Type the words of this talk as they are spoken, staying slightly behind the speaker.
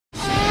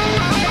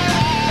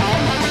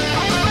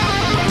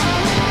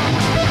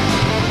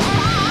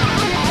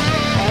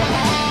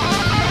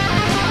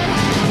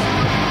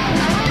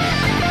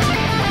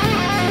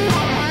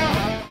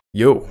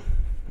Yo,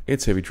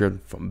 it's Heavy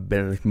Tread from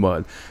Benedict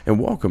Mudd, and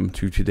welcome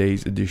to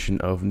today's edition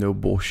of No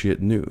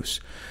Bullshit News.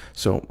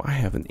 So, I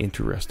have an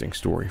interesting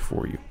story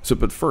for you.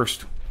 But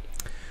first,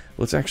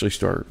 let's actually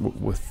start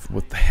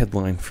with the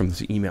headline from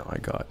this email I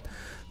got.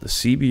 The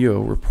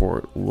CBO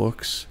report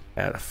looks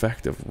at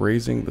effect of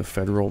raising the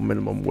federal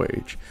minimum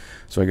wage.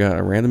 So, I got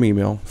a random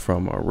email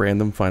from a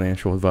random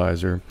financial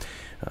advisor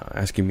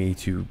asking me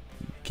to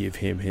give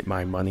him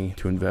my money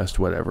to invest,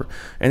 whatever.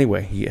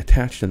 Anyway, he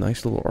attached a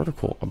nice little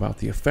article about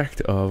the effect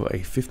of a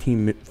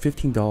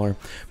 $15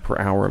 per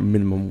hour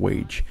minimum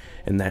wage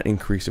and that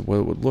increase of what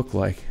it would look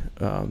like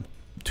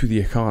to the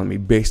economy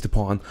based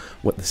upon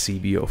what the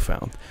CBO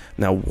found.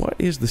 Now, what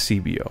is the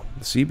CBO?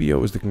 The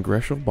CBO is the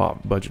Congressional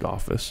Budget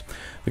Office.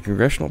 The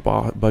Congressional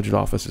Budget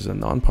Office is a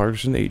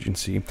nonpartisan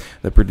agency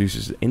that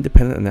produces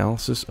independent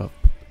analysis of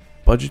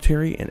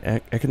budgetary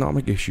and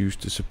economic issues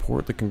to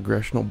support the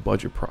congressional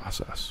budget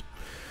process.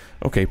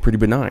 Okay, pretty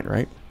benign,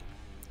 right?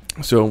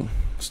 So,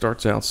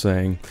 starts out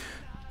saying,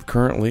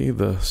 currently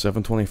the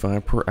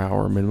 $7.25 per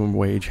hour minimum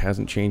wage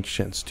hasn't changed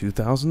since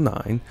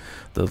 2009,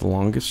 the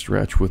longest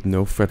stretch with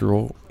no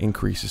federal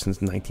increases since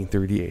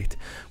 1938,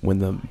 when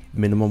the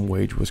minimum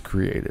wage was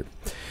created.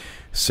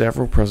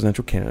 Several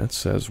presidential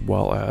candidates, as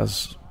well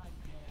as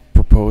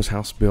proposed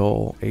House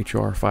Bill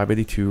H.R.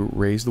 582,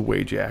 raised the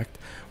Wage Act,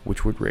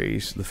 which would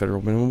raise the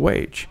federal minimum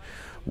wage.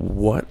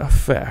 What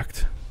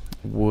effect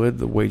would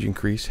the wage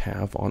increase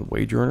have on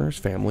wage earners,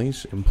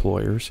 families,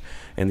 employers,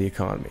 and the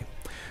economy?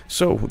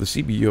 So the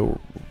CBO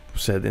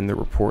said in the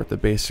report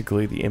that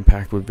basically the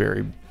impact would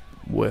vary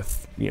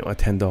with a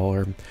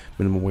 $10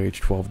 minimum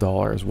wage,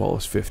 $12, as well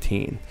as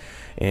 $15.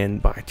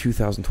 And by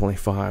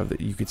 2025, that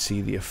you could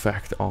see the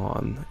effect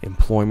on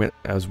employment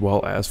as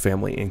well as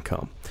family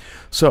income.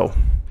 So,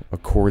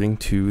 according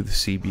to the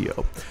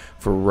CBO,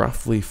 for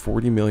roughly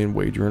 40 million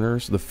wage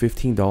earners, the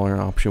 $15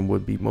 option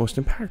would be most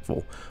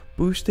impactful,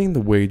 boosting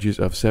the wages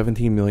of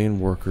 17 million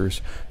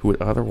workers who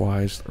would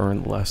otherwise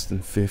earn less than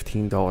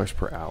 $15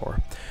 per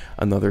hour.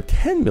 Another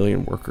 10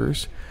 million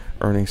workers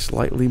earning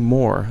slightly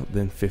more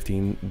than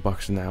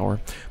 $15 an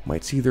hour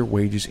might see their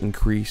wages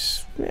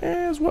increase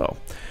as well.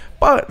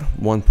 But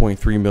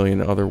 1.3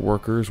 million other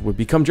workers would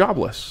become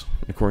jobless,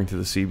 according to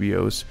the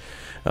CBO's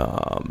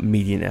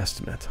median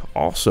estimate.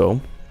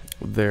 Also,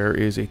 there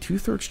is a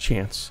 2/3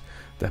 chance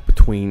that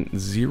between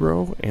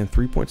 0 and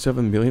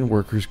 3.7 million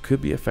workers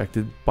could be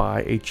affected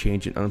by a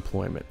change in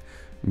unemployment,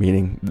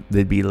 meaning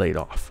they'd be laid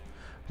off.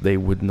 They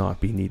would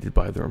not be needed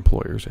by their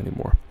employers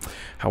anymore.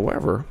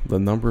 However, the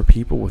number of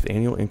people with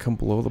annual income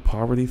below the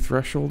poverty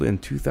threshold in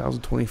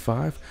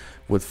 2025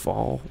 would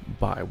fall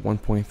by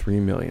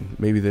 1.3 million.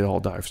 Maybe they'd all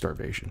die of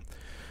starvation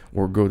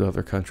or go to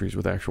other countries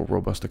with actual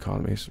robust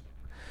economies.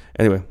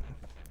 Anyway,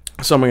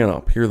 summing it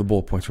up, here are the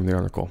bullet points from the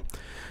article.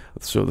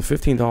 So the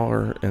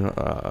 $15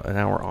 an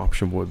hour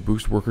option would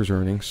boost workers'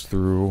 earnings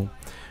through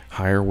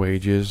higher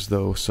wages,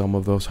 though some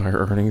of those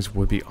higher earnings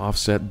would be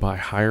offset by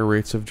higher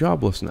rates of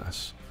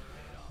joblessness.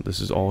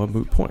 This is all a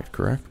moot point,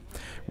 correct?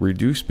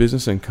 Reduce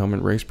business income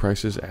and raise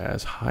prices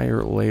as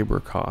higher labor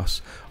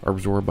costs are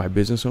absorbed by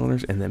business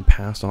owners and then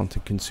passed on to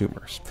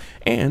consumers.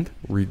 And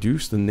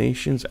reduce the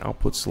nation's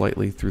output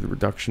slightly through the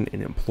reduction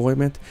in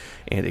employment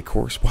and a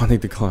corresponding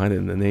decline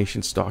in the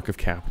nation's stock of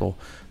capital,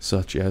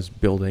 such as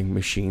building,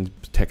 machines,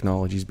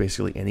 technologies,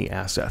 basically any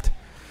asset.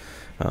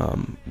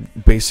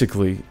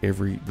 Basically,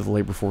 the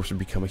labor force would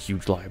become a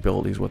huge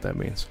liability is what that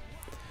means.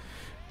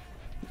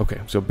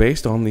 Okay, so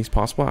based on these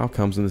possible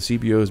outcomes and the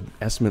CBO's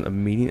estimate of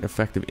median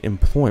effective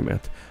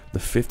employment, the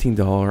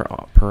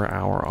 $15 per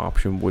hour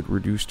option would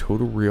reduce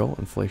total real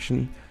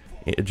inflation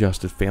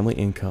adjusted family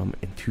income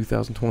in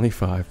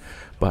 2025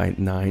 by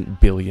 $9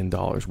 billion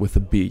with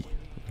a B.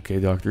 Okay,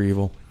 Dr.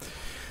 Evil.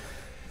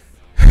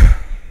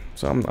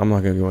 So I'm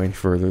not going to go any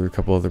further. A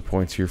couple other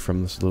points here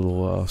from this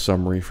little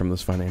summary from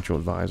this financial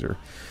advisor.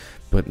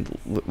 But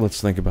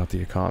let's think about the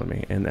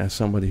economy. And as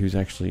somebody who's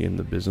actually in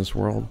the business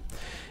world,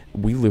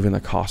 we live in a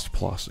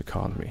cost-plus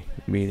economy,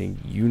 meaning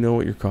you know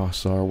what your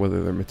costs are,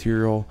 whether they're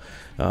material,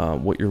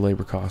 what your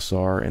labor costs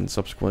are, and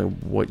subsequently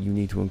what you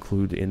need to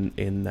include in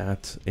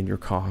your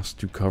cost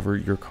to cover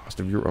your cost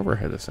of your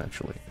overhead,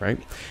 essentially,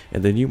 right?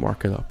 And then you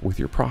mark it up with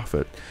your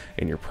profit,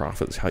 and your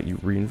profit is how you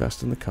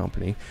reinvest in the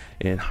company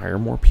and hire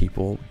more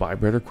people, buy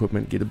better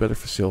equipment, get a better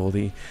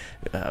facility,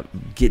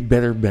 get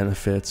better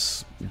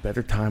benefits,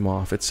 better time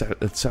off,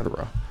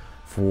 etc.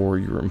 for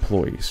your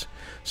employees.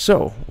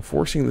 So,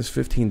 forcing this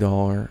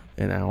 $15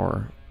 an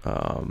hour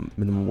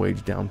minimum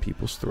wage down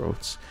people's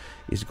throats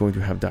is going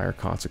to have dire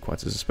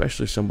consequences,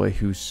 especially somebody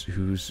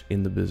who's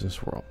in the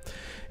business world.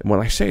 And when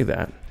I say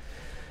that,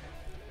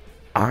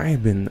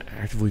 I've been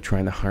actively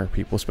trying to hire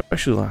people,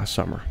 especially last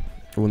summer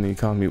when the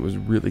economy was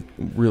really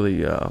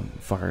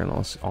firing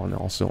on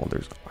all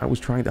cylinders. I was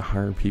trying to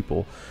hire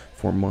people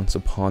for months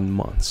upon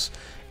months,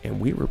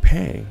 and we were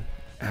paying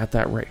at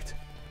that rate.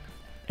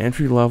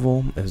 Entry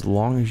level, as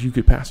long as you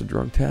could pass a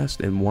drug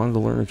test and wanted to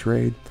learn a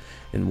trade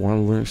and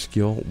wanted to learn a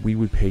skill, we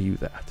would pay you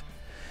that.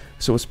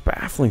 So it's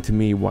baffling to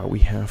me why we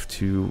have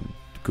to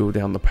go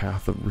down the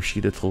path of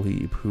Rashida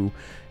Tlaib, who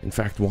in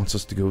fact wants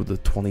us to go the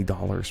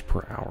 $20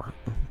 per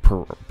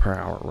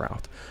hour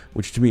route,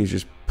 which to me is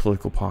just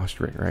political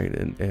posturing, right?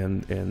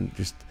 And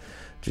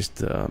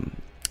just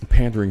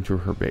pandering to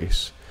her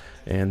base,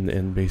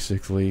 and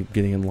basically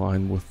getting in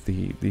line with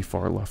the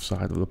far left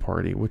side of the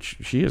party, which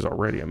she is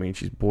already. I mean,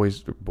 she's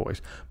buddies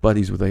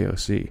with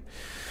AOC.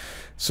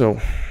 So,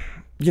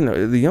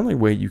 the only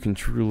way you can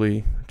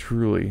truly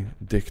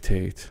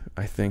dictate,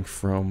 I think,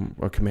 from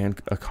a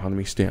command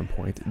economy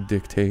standpoint,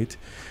 dictate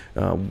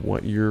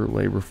what your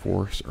labor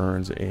force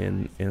earns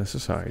in a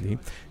society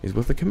is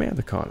with a command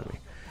economy.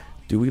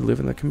 Do we live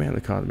in a command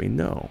economy?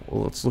 No.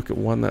 Well, let's look at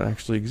one that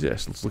actually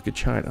exists. Let's look at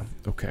China.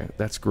 Okay,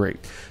 that's great.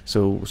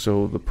 So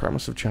the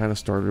premise of China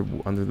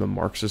started under the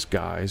Marxist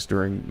guise,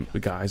 during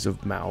the guise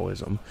of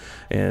Maoism,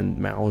 and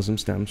Maoism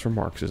stems from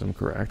Marxism,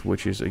 correct?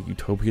 Which is a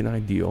utopian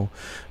ideal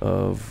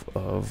of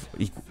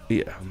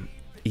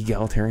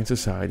egalitarian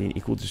society and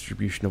equal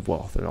distribution of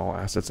wealth and all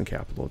assets and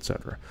capital,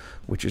 etc.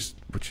 Which is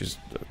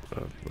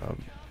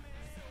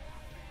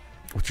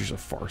a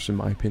farce, in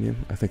my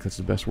opinion. I think that's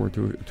the best word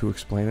to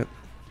explain it.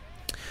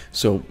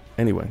 So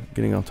anyway,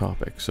 getting on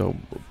topic. So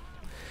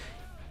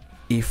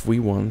if we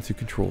wanted to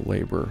control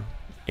labor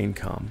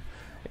income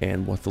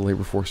and what the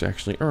labor force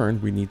actually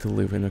earned, we need to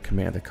live in a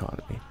command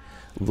economy.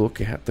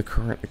 Look at the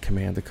current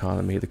command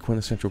economy, the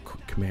quintessential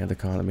command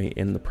economy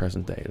in the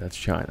present day. That's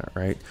China,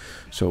 right?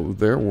 So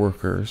their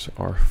workers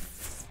are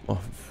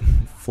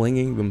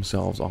flinging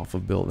themselves off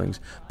of buildings,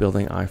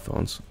 building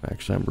iPhones.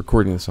 Actually, I'm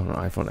recording this on an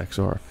iPhone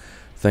XR.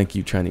 Thank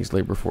you, Chinese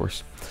labor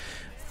force.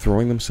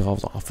 Throwing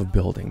themselves off of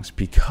buildings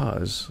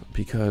because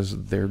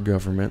their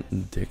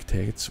government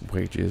dictates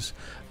wages,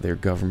 their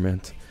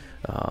government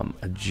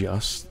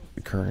adjusts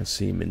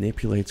currency,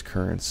 manipulates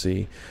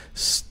currency,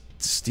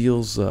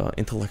 steals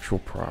intellectual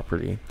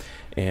property,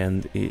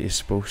 and it is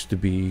supposed to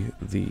be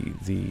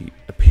the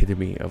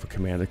epitome of a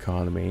command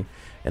economy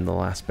and the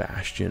last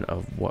bastion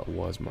of what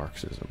was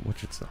Marxism,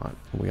 which it's not.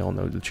 We all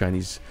know the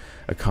Chinese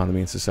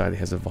economy and society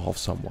has evolved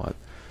somewhat,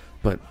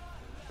 but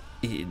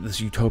this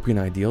utopian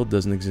ideal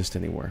doesn't exist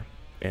anywhere,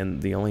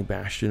 and the only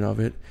bastion of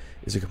it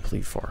is a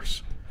complete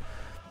farce.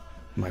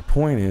 My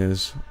point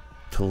is,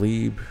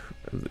 Tlaib,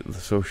 the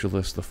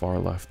socialists, the far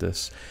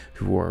leftists,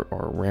 who are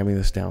ramming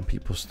this down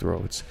people's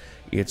throats,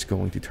 it's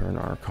going to turn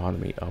our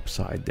economy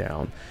upside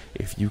down.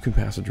 If you can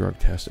pass a drug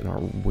test and are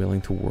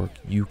willing to work,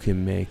 you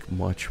can make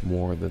much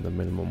more than the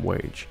minimum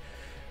wage.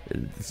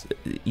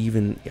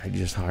 I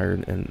just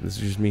hired, and this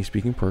is just me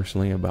speaking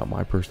personally about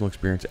my personal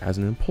experience as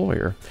an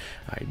employer.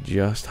 I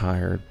just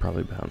hired,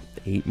 probably about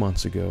 8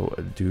 months ago,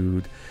 a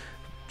dude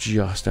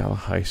just out of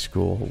high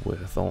school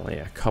with only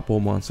a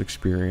couple months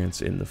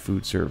experience in the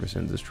food service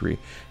industry,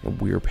 and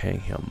we're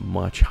paying him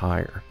much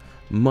higher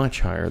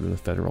than the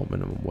federal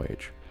minimum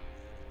wage.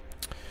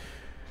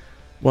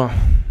 Well,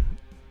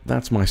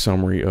 that's my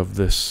summary of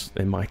this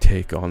and my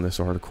take on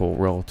this article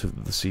relative to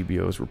the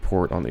CBO's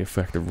report on the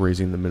effect of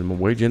raising the minimum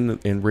wage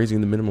and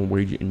raising the minimum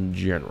wage in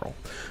general.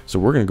 So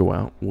we're going to go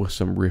out with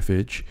some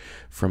riffage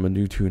from a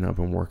new tune I've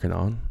been working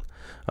on.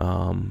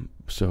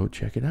 So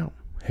check it out.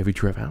 Heavy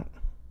Trev out.